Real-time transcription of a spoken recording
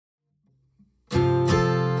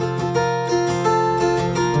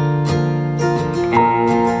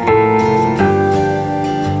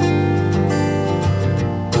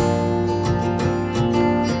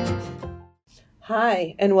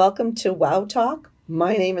and welcome to Wow Talk.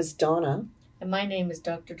 My name is Donna. And my name is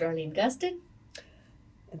Dr. Darlene Gustin.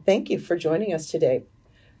 Thank you for joining us today.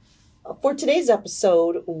 For today's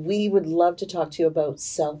episode, we would love to talk to you about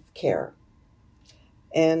self-care.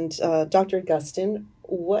 And Dr. Gustin,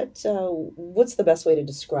 what's the best way to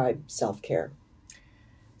describe self-care?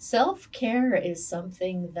 Self-care is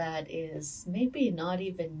something that is maybe not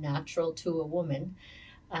even natural to a woman.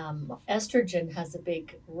 Estrogen has a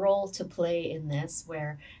big role to play in this,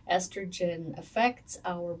 where estrogen affects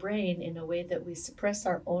our brain in a way that we suppress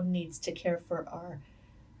our own needs to care for our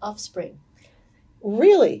offspring.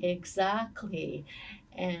 Really? Exactly.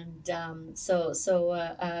 And so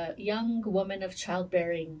a young woman of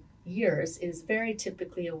childbearing years is very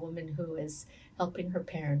typically a woman who is helping her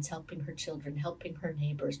parents, helping her children, helping her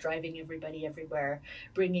neighbors, driving everybody everywhere,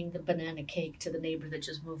 bringing the banana cake to the neighbor that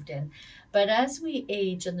just moved in. But as we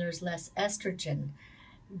age and there's less estrogen,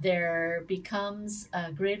 there becomes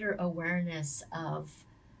a greater awareness of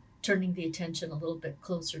turning the attention a little bit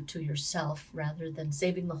closer to yourself rather than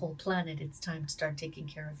saving the whole planet. It's time to start taking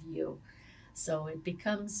care of you. So it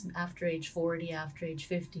becomes, after age 40, after age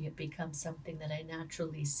 50, it becomes something that I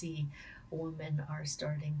naturally see women are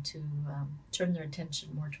starting to turn their attention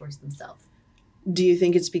more towards themselves. Do you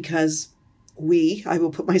think it's because I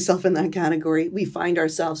will put myself in that category, we find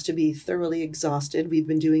ourselves to be thoroughly exhausted? We've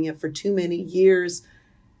been doing it for too many years.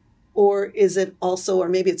 Or is it also, or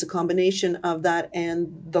maybe it's a combination of that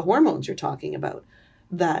and the hormones you're talking about?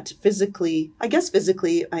 That physically, I guess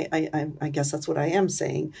that's what I am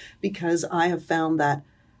saying, because I have found that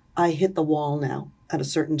I hit the wall now at a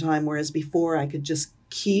certain time, whereas before I could just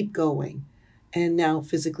keep going. And now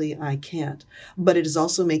physically I can't. But it is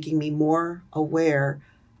also making me more aware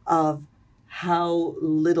of how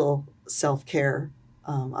little self-care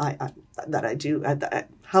that I do,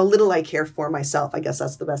 how little I care for myself. I guess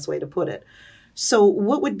that's the best way to put it. So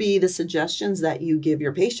what would be the suggestions that you give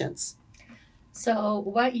your patients? So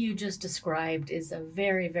what you just described is a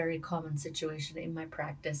very, very common situation in my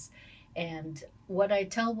practice. And what I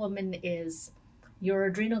tell women is your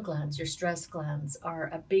adrenal glands, your stress glands, are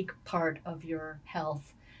a big part of your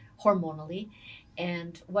health hormonally.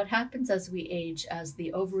 And what happens as we age, as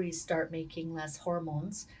the ovaries start making less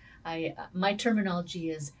hormones, my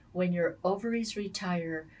terminology is when your ovaries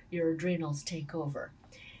retire, your adrenals take over.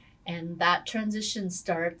 And that transition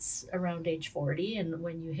starts around age 40. And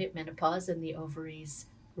when you hit menopause and the ovaries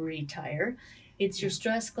retire, it's your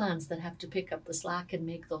stress glands that have to pick up the slack and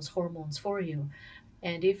make those hormones for you.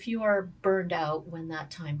 And if you are burned out when that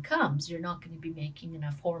time comes, you're not going to be making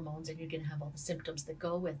enough hormones and you're going to have all the symptoms that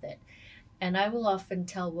go with it. And I will often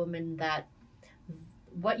tell women that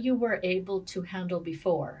what you were able to handle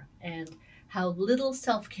before and how little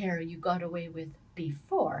self-care you got away with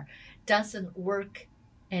before doesn't work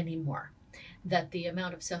anymore. That the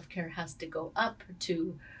amount of self-care has to go up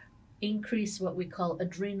to increase what we call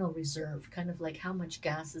adrenal reserve, kind of like how much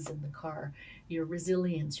gas is in the car, your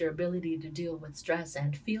resilience, your ability to deal with stress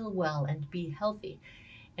and feel well and be healthy.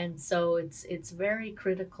 And so it's very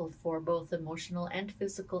critical for both emotional and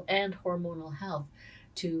physical and hormonal health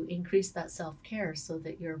to increase that self-care so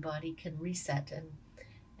that your body can reset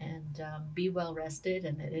and be well rested,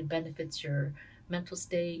 and it benefits your mental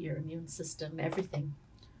state, your immune system, everything.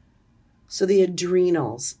 So the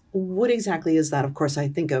adrenals, what exactly is that? Of course, I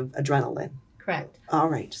think of adrenaline. Correct. All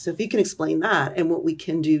right. So if you can explain that and what we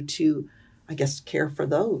can do to, I guess, care for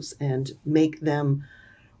those and make them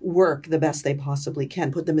work the best they possibly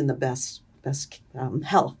can, put them in the best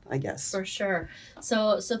health, I guess. For sure.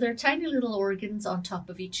 So they're tiny little organs on top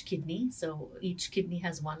of each kidney. So each kidney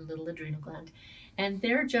has one little adrenal gland. And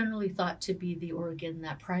they're generally thought to be the organ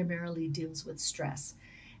that primarily deals with stress.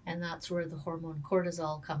 And that's where the hormone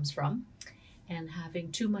cortisol comes from. And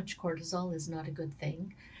having too much cortisol is not a good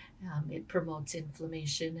thing. It promotes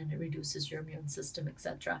inflammation and it reduces your immune system,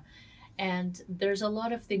 etc. And there's a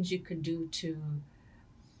lot of things you can do to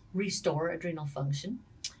restore adrenal function.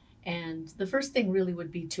 And the first thing really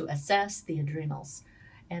would be to assess the adrenals.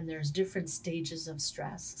 And there's different stages of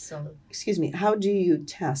stress. So, excuse me, how do you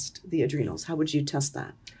test the adrenals? How would you test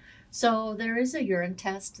that? So there is a urine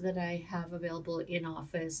test that I have available in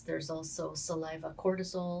office. There's also saliva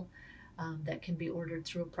cortisol that can be ordered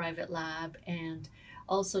through a private lab, and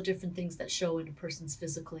also different things that show in a person's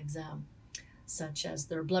physical exam, such as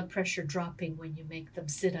their blood pressure dropping when you make them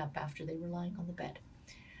sit up after they were lying on the bed.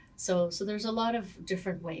 So there's a lot of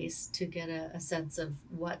different ways to get a sense of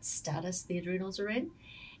what status the adrenals are in.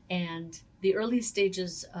 And the early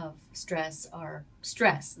stages of stress are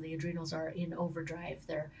stress. The adrenals are in overdrive.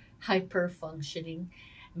 They're hyper functioning,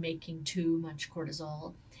 making too much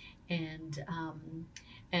cortisol. And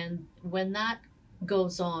when that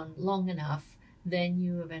goes on long enough, then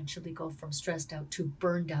you eventually go from stressed out to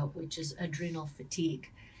burned out, which is adrenal fatigue.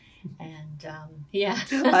 And yeah.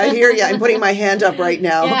 I hear you. I'm putting my hand up right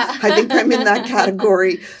now. Yeah. I think I'm in that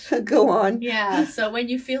category. Go on. Yeah. So when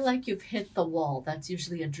you feel like you've hit the wall, that's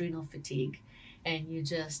usually adrenal fatigue. And you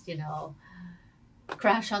just,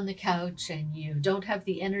 crash on the couch and you don't have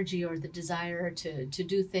the energy or the desire to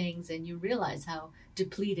do things, and you realize how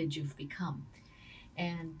depleted you've become.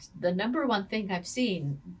 And the number one thing I've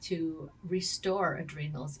seen to restore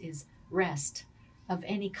adrenals is rest of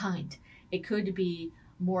any kind. It could be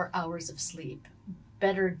more hours of sleep,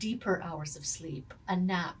 better, deeper hours of sleep, a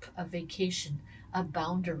nap, a vacation, a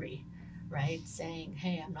boundary, right? Saying,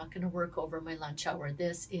 hey, I'm not going to work over my lunch hour.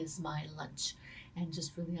 This is my lunch. And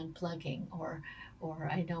just really unplugging. Or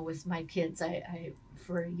I know with my kids, I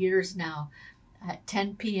for years now, at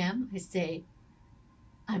 10 p.m., I say,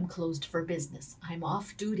 I'm closed for business. I'm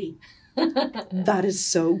off duty. That is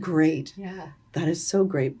so great. Yeah. That is so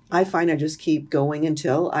great. I find I just keep going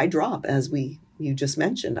until I drop, as you just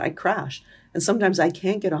mentioned. I crash. And sometimes I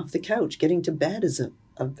can't get off the couch. Getting to bed is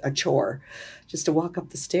a chore, just to walk up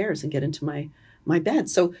the stairs and get into my bed.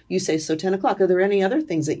 So you say, so 10 o'clock. Are there any other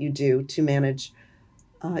things that you do to manage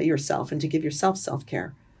yourself and to give yourself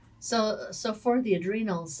self-care? So for the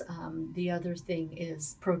adrenals, the other thing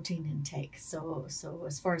is protein intake. So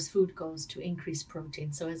as far as food goes, to increase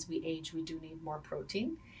protein. So as we age, we do need more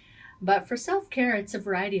protein. But for self-care, it's a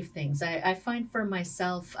variety of things. I find for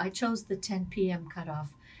myself, I chose the 10 p.m.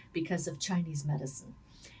 cutoff because of Chinese medicine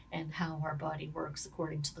and how our body works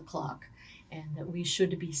according to the clock, and that we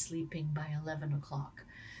should be sleeping by 11 o'clock.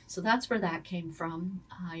 So that's where that came from.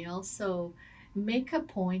 I also make a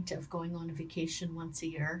point of going on a vacation once a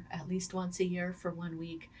year, at least once a year for 1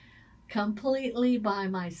 week, completely by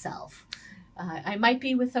myself. I might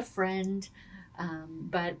be with a friend,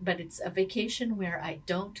 but it's a vacation where I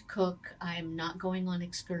don't cook. I'm not going on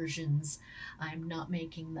excursions. I'm not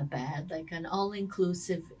making the bed, like an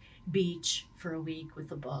all-inclusive beach for a week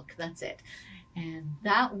with a book. That's it. And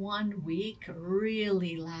that 1 week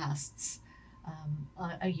really lasts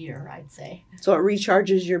a year, I'd say. So it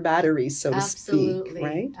recharges your batteries, so to Absolutely, speak,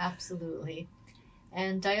 right? Absolutely.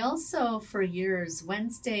 And I also, for years,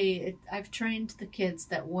 I've trained the kids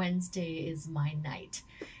that Wednesday is my night.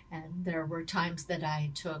 And there were times that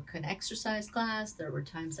I took an exercise class. There were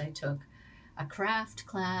times I took a craft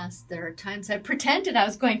class. There are times I pretended I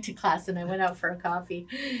was going to class and I went out for a coffee.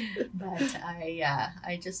 But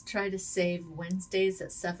I just try to save Wednesdays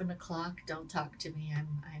at 7 o'clock. Don't talk to me. I'm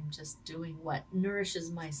just doing what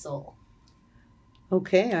nourishes my soul.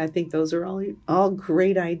 Okay, I think those are all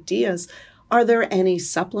great ideas. Are there any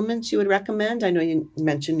supplements you would recommend? I know you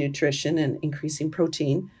mentioned nutrition and increasing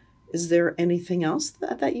protein. Is there anything else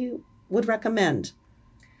that you would recommend?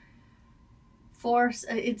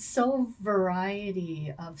 It's so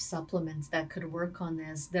variety of supplements that could work on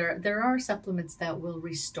this. There are supplements that will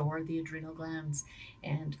restore the adrenal glands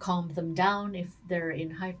and calm them down if they're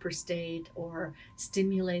in hyperstate, or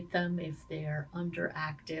stimulate them if they're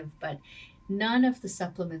underactive, but none of the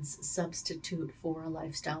supplements substitute for a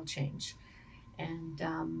lifestyle change.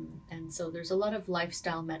 And so there's a lot of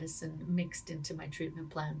lifestyle medicine mixed into my treatment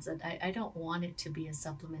plans that I don't want it to be a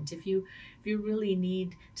supplement. If you really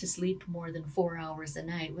need to sleep more than 4 hours a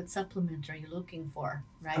night, what supplement are you looking for,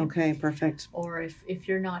 right? Okay, perfect. Or if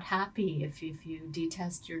you're not happy, if you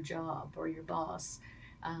detest your job or your boss,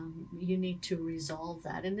 you need to resolve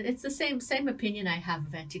that. And it's the same opinion I have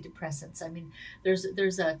of antidepressants. I mean,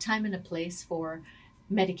 there's a time and a place for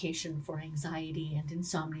medication for anxiety and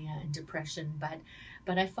insomnia and depression,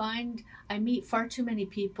 but I find I meet far too many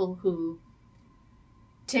people who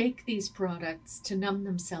take these products to numb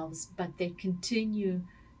themselves, but they continue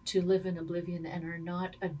to live in oblivion and are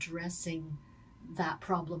not addressing that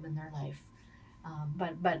problem in their life.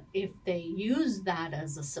 But if they use that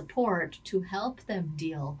as a support to help them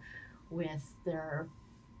deal with their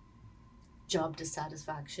job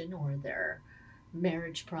dissatisfaction or their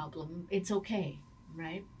marriage problem, it's okay.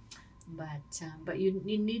 Right, but you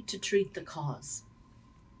need to treat the cause,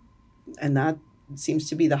 and that seems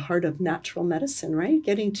to be the heart of natural medicine, right?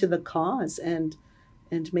 Getting to the cause and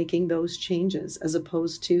making those changes, as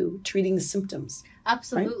opposed to treating the symptoms.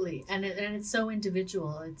 Absolutely, right? And it's so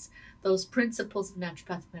individual. It's those principles of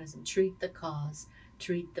naturopathic medicine: treat the cause,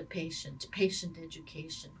 treat the patient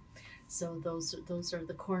education. So those are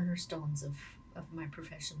the cornerstones of my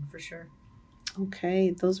profession, for sure.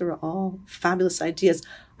 Okay, those are all fabulous ideas.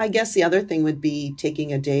 I guess the other thing would be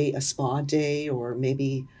taking a spa day, or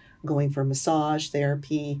maybe going for massage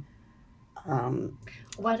therapy.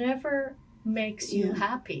 Whatever makes you Yeah.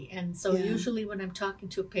 happy. And so Yeah. usually when I'm talking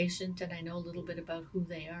to a patient and I know a little bit about who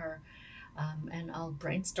they are, and I'll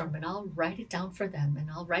brainstorm and I'll write it down for them and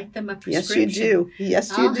I'll write them a Yes, you prescription. do.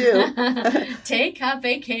 Yes, you do. Take a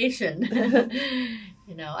vacation.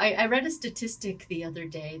 I read a statistic the other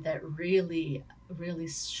day that really, really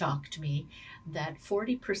shocked me, that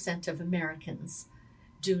 40% of Americans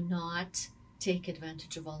do not take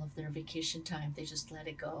advantage of all of their vacation time. They just let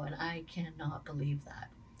it go. And I cannot believe that.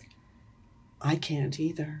 I can't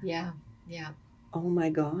either. Yeah. Yeah. Oh my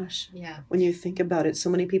gosh. Yeah. When you think about it, so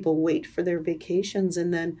many people wait for their vacations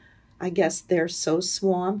and then I guess they're so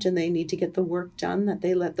swamped and they need to get the work done that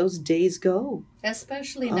they let those days go.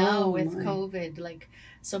 Especially now Oh, with my. COVID, like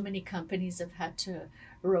so many companies have had to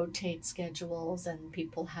rotate schedules and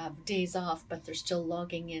people have days off, but they're still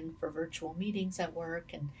logging in for virtual meetings at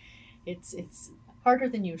work, and it's harder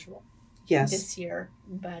than usual Yes. this year.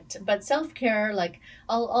 But self-care, like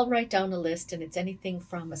I'll write down a list, and it's anything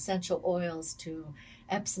from essential oils to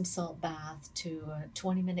Epsom salt bath to a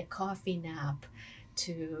 20-minute coffee nap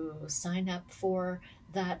to sign up for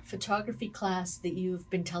that photography class that you've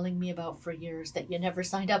been telling me about for years that you never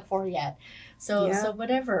signed up for yet. So Yeah. so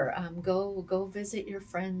whatever, go visit your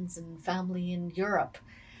friends and family in Europe,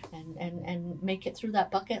 and make it through that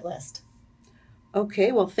bucket list.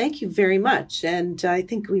 Okay, well, thank you very much. And I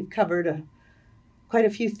think we've covered quite a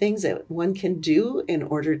few things that one can do in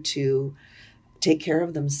order to take care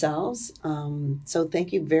of themselves. So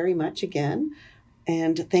thank you very much again.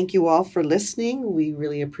 And thank you all for listening. We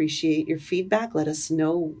really appreciate your feedback. Let us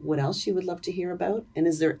know what else you would love to hear about. And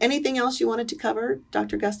is there anything else you wanted to cover,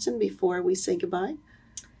 Dr. Gustin, before we say goodbye?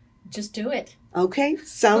 Just do it. Okay,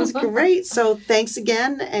 sounds great. So thanks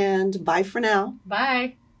again and bye for now.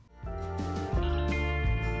 Bye.